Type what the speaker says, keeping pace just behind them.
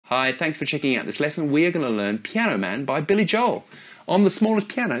Hi, thanks for checking out this lesson. We are going to learn Piano Man by Billy Joel on the smallest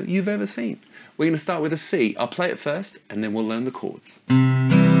piano you've ever seen. We're going to start with a C. I'll play it first and then we'll learn the chords.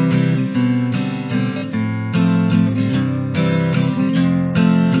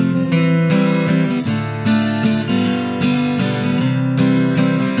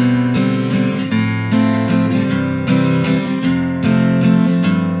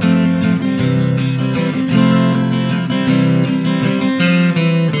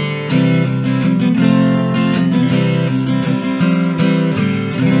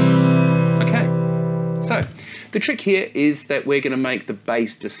 So, the trick here is that we're going to make the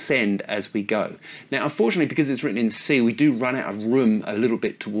bass descend as we go. Now, unfortunately, because it's written in C, we do run out of room a little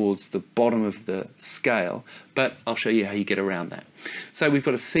bit towards the bottom of the scale, but I'll show you how you get around that. So we've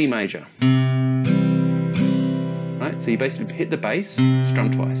got a C major, right? So you basically hit the bass,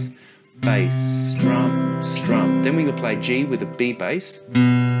 strum twice. Bass, strum, strum. Then we can play G with a B bass,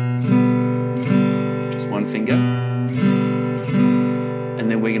 just one finger. And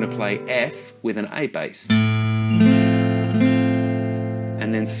then we're going to play F with an A bass.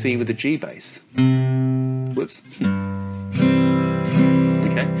 And then C with a G bass. Whoops.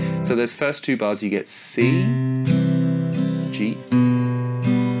 Okay, so those first two bars you get C, G,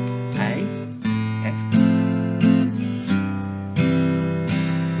 A, F.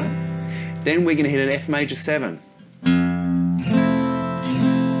 Right. Then we're going to hit an F major 7.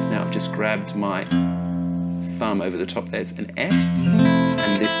 Now I've just grabbed my thumb over the top, there's an F.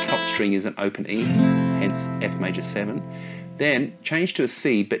 And this top string is an open E, hence F major 7. Then change to a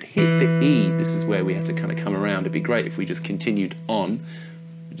C, but hit the E. This is where we have to kind of come around. It'd be great if we just continued on.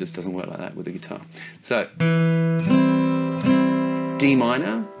 It just doesn't work like that with the guitar. So, D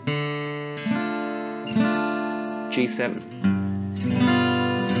minor, G7.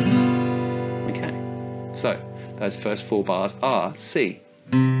 Okay, so those first 4 bars are C,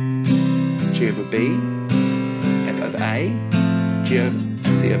 G over B, F over A, G over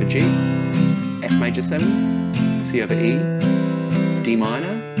C over G, F major 7, C over E, D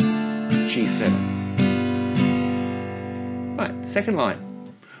minor, G7. Right, second line.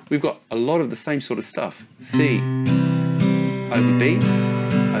 We've got a lot of the same sort of stuff. C over B,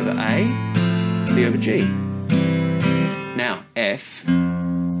 over A, C over G. Now F.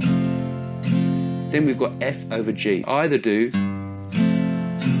 Then we've got F over G. Either do,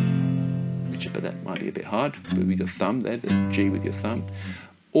 but that might be a bit hard, with your thumb there, the G with your thumb.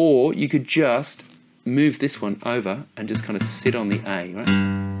 Or you could just move this one over and just kind of sit on the A,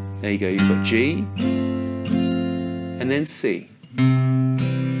 right? There you go, you've got G, and then C.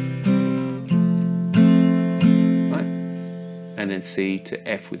 Right? And then C to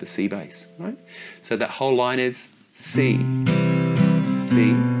F with the C bass, right? So that whole line is C,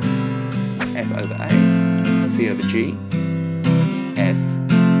 B, F over A, C over G, F,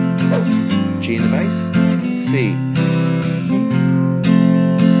 G in the bass, C.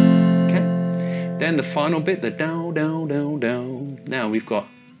 Okay. Then the final bit, the down, down, down, down. Now we've got.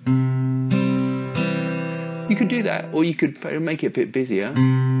 You could do that, or you could make it a bit busier. So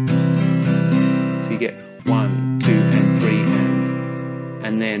you get 1, 2, and 3,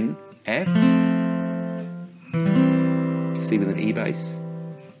 and then F, C with an E bass.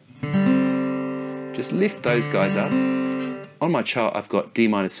 Just lift those guys up. On my chart, I've got D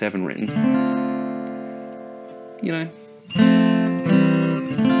minor 7 written. You know,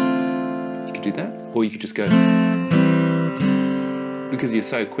 you could do that, or you could just go, because you're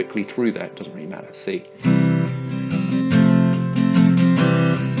so quickly through that, it doesn't really matter. C. See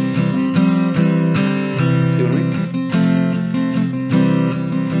what I mean?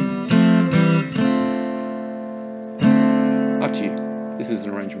 Up to you. This is an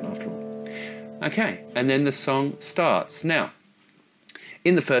arrangement after all. Okay, and then the song starts. Now,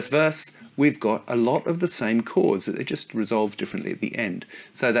 in the first verse, we've got a lot of the same chords, that they just resolve differently at the end.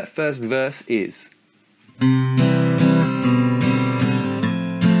 So that first verse is.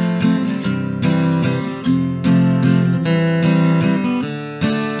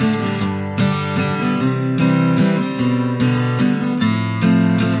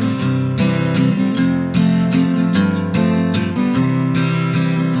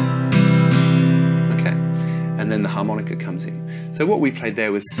 Then the harmonica comes in. So what we played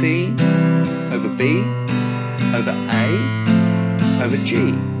there was C over B over A over G.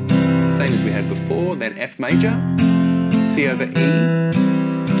 Same as we had before. Then F major, C over E,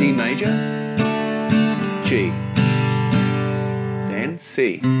 D major, G. Then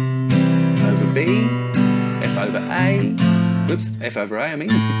C over B, F over A, oops, F over A I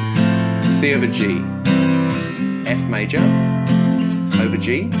mean, C over G, F major over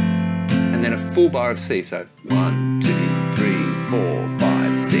G, and then a full bar of C. So 1, 2, 3, 4,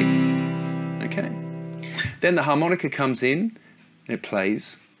 5, 6, Then the harmonica comes in and it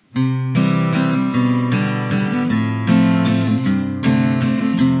plays.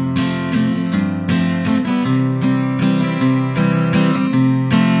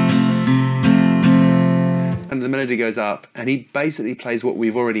 And the melody goes up, and he basically plays what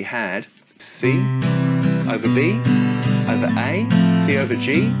we've already had. C over B over A, C over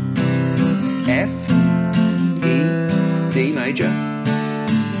G, F, E, D major,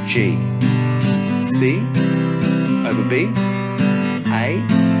 G, C over B, A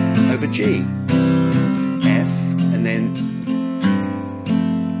over G, F, and then,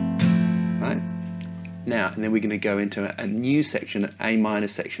 right? Now, and then we're going to go into a new section, an A minor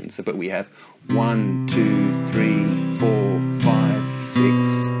section. So, but we have 1, 2, 3, 4, 5, 6,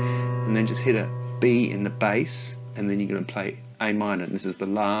 and then just hit a B in the bass, and then you're going to play A minor, and this is the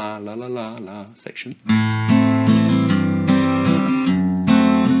la, la, la, la, la section.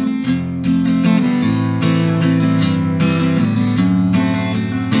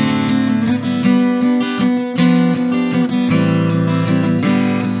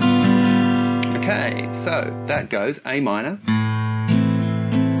 Okay, so that goes A minor.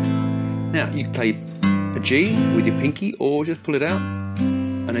 Now you can play a G with your pinky or just pull it out.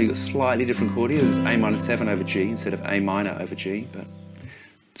 I know you've got slightly different chord here. There's A minor 7 over G instead of A minor over G, but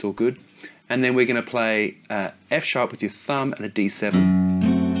it's all good. And then we're going to play F sharp with your thumb and a D7.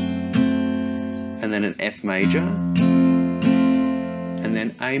 And then an F major. And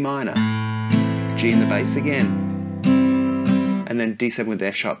then A minor. G in the bass again. And then D7 with the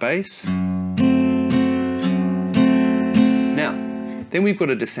F sharp bass. Now, then we've got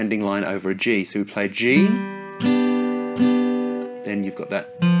a descending line over a G. So we play G. Then you've got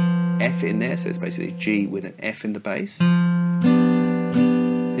that F in there, so it's basically G with an F in the bass. Then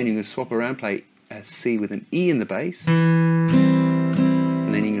you're going to swap around, play a C with an E in the bass.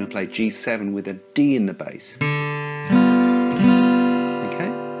 And then you're going to play G7 with a D in the bass.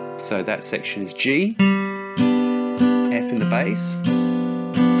 Okay, so that section is G, F in the bass,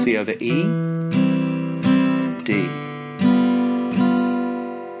 C over E, D.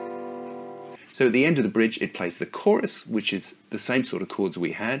 So at the end of the bridge, it plays the chorus, which is the same sort of chords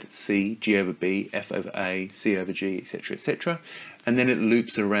we had, C, G over B, F over A, C over G, etc., etc. And then it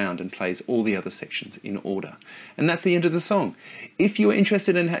loops around and plays all the other sections in order. And that's the end of the song. If you're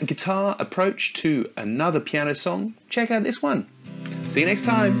interested in a guitar approach to another piano song, check out this one. See you next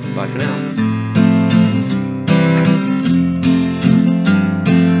time. Bye for now.